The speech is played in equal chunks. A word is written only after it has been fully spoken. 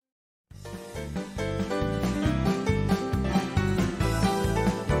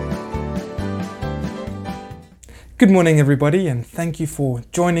Good morning, everybody, and thank you for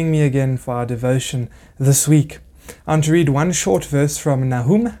joining me again for our devotion this week. I want to read one short verse from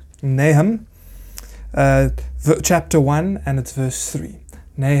Nahum, chapter 1, and it's verse 3.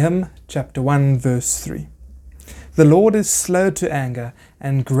 Nahum, chapter 1, verse 3. The Lord is slow to anger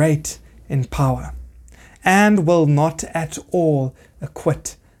and great in power, and will not at all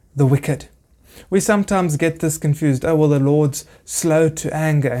acquit the wicked. We sometimes get this confused. Oh, well, the Lord's slow to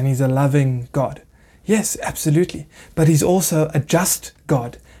anger and He's a loving God. Yes, absolutely. But He's also a just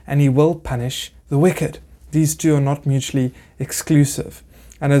God, and He will punish the wicked. These two are not mutually exclusive.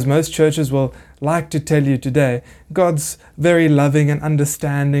 And as most churches will like to tell you today, God's very loving and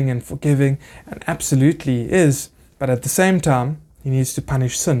understanding and forgiving, and absolutely is. But at the same time, He needs to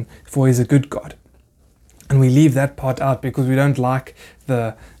punish sin, for He's a good God. And we leave that part out because we don't like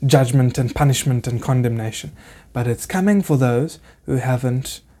the judgment and punishment and condemnation. But it's coming for those who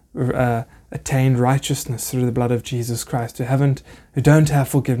haven't attained righteousness through the blood of Jesus Christ, who don't have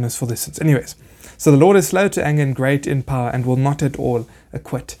forgiveness for their sins. Anyways, so the Lord is slow to anger and great in power, and will not at all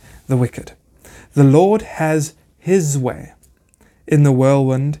acquit the wicked. The Lord has His way in the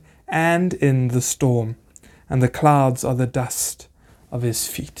whirlwind and in the storm, and the clouds are the dust of His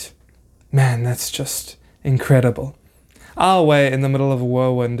feet. Man, that's just incredible. Our way in the middle of a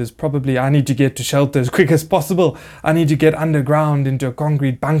whirlwind is probably, I need to get to shelter as quick as possible. I need to get underground into a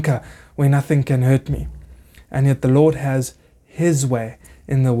concrete bunker where nothing can hurt me. And yet the Lord has His way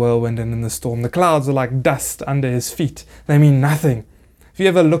in the whirlwind and in the storm. The clouds are like dust under His feet. They mean nothing. If you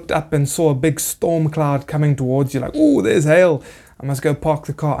ever looked up and saw a big storm cloud coming towards you, like, oh, there's hail. I must go park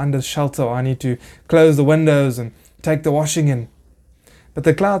the car under shelter, or I need to close the windows and take the washing in. But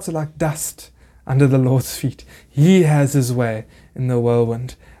the clouds are like dust under the Lord's feet. He has His way in the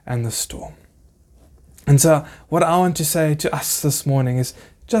whirlwind and the storm. And so what I want to say to us this morning is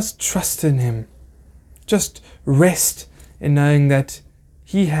just trust in Him. Just rest in knowing that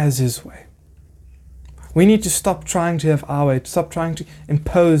He has His way. We need to stop trying to have our way, to stop trying to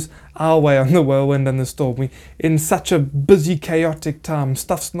impose our way on the whirlwind and the storm. We, in such a busy, chaotic time,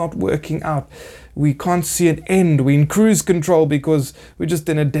 stuff's not working out. We can't see an end. We're in cruise control because we're just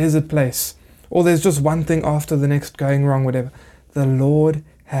in a desert place. Or there's just one thing after the next going wrong, whatever. The Lord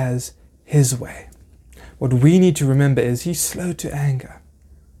has His way. What we need to remember is He's slow to anger.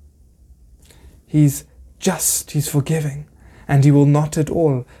 He's just, He's forgiving, and He will not at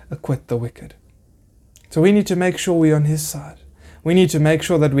all acquit the wicked. So we need to make sure we're on His side. We need to make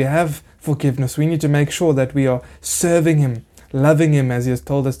sure that we have forgiveness. We need to make sure that we are serving Him, loving Him as He has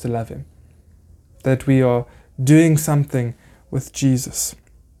told us to love Him. That we are doing something with Jesus.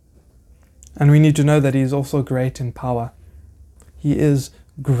 And we need to know that He is also great in power. He is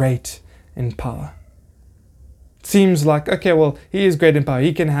great in power. It seems like, okay, well, He is great in power.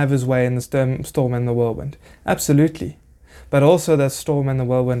 He can have His way in the storm and the whirlwind. Absolutely. But also that storm and the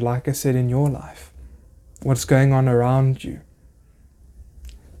whirlwind, like I said, in your life. What's going on around you.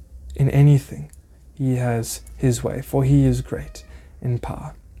 In anything, He has His way, for He is great in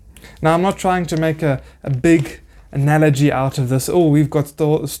power. Now, I'm not trying to make a big analogy out of this. Oh, we've got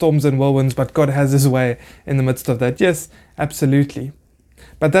storms and whirlwinds, but God has His way in the midst of that. Yes, absolutely.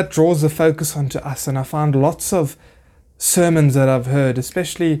 But that draws the focus onto us, and I found lots of sermons that I've heard,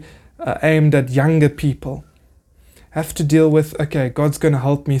 especially aimed at younger people, have to deal with, okay, God's going to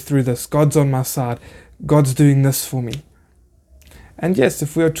help me through this. God's on my side. God's doing this for me. And yes,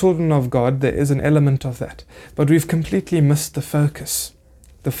 if we are children of God, there is an element of that. But we've completely missed the focus.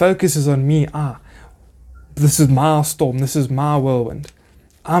 The focus is on me. This is my storm. This is my whirlwind.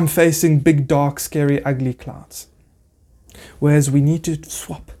 I'm facing big, dark, scary, ugly clouds. Whereas we need to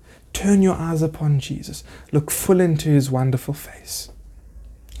swap. Turn your eyes upon Jesus. Look full into His wonderful face.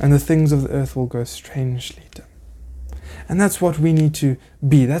 And the things of the earth will go strangely dim. And that's what we need to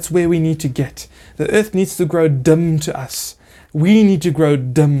be. That's where we need to get. The earth needs to grow dim to us. We need to grow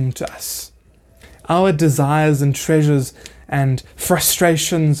dim to us. Our desires and treasures and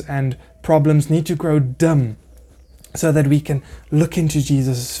frustrations and problems need to grow dim so that we can look into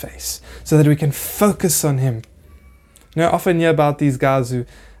Jesus' face, so that we can focus on Him. You know, I often hear about these guys who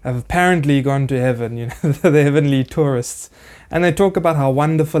have apparently gone to heaven, the heavenly tourists, and they talk about how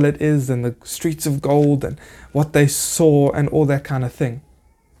wonderful it is and the streets of gold and what they saw and all that kind of thing.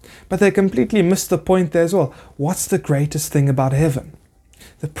 But they completely miss the point there as well. What's the greatest thing about heaven?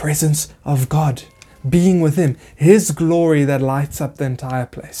 The presence of God, being with Him, His glory that lights up the entire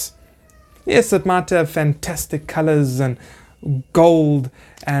place. Yes, it might have fantastic colors and gold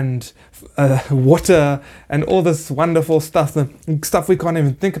and water and all this wonderful stuff we can't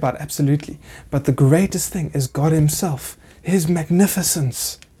even think about, absolutely. But the greatest thing is God Himself, His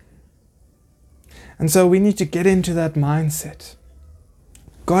magnificence. And so we need to get into that mindset.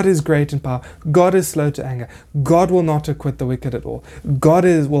 God is great in power. God is slow to anger. God will not acquit the wicked at all. God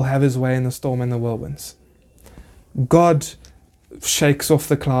will have his way in the storm and the whirlwinds. God shakes off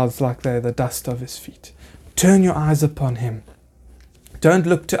the clouds like they're the dust of his feet. Turn your eyes upon him. Don't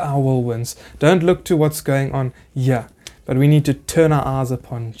look to our whirlwinds. Don't look to what's going on here. But we need to turn our eyes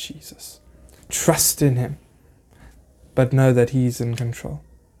upon Jesus. Trust in him. But know that he's in control.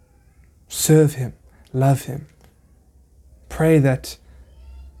 Serve him. Love him. Pray that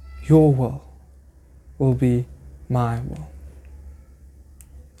your will be my will.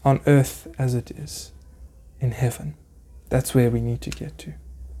 On earth as it is in heaven. That's where we need to get to.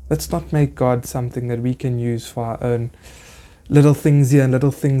 Let's not make God something that we can use for our own little things here and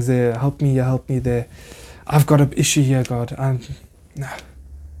little things there. Help me here, help me there. I've got an issue here, God. No.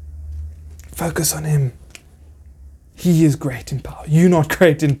 Focus on him. He is great in power. You're not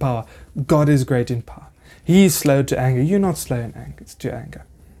great in power. God is great in power. He is slow to anger. You're not slow in anger, to anger.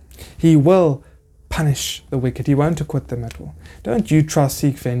 He will punish the wicked. He won't acquit them at all. Don't you try to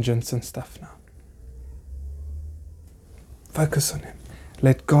seek vengeance and stuff now. Focus on him.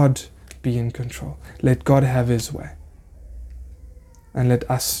 Let God be in control. Let God have his way. And let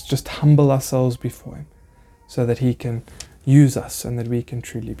us just humble ourselves before him so that he can use us and that we can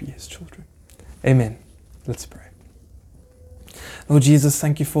truly be his children. Amen. Let's pray. Lord Jesus,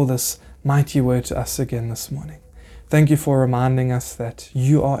 thank you for this mighty word to us again this morning. Thank you for reminding us that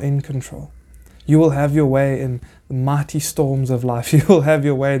you are in control. You will have your way in the mighty storms of life. You will have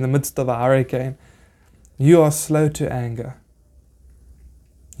your way in the midst of a hurricane. You are slow to anger.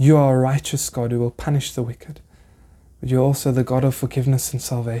 You are a righteous God who will punish the wicked. But you're also the God of forgiveness and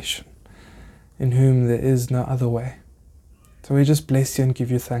salvation, in whom there is no other way. So we just bless you and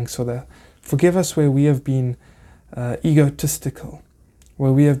give you thanks for that. Forgive us where we have been egotistical,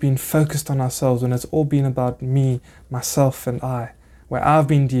 where we have been focused on ourselves when it's all been about me, myself and I, where I've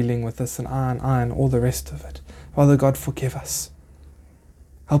been dealing with this and I and all the rest of it. Father God, forgive us.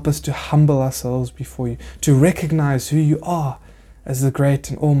 Help us to humble ourselves before you, to recognize who you are as the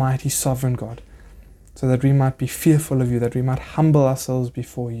great and almighty sovereign God, so that we might be fearful of you, that we might humble ourselves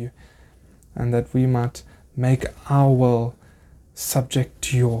before you, and that we might make our will subject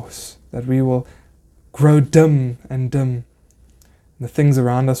to yours, that we will grow dim and dim. The things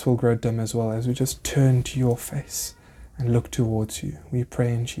around us will grow dim as well as we just turn to your face and look towards you. We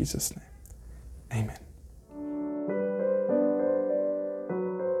pray in Jesus' name. Amen.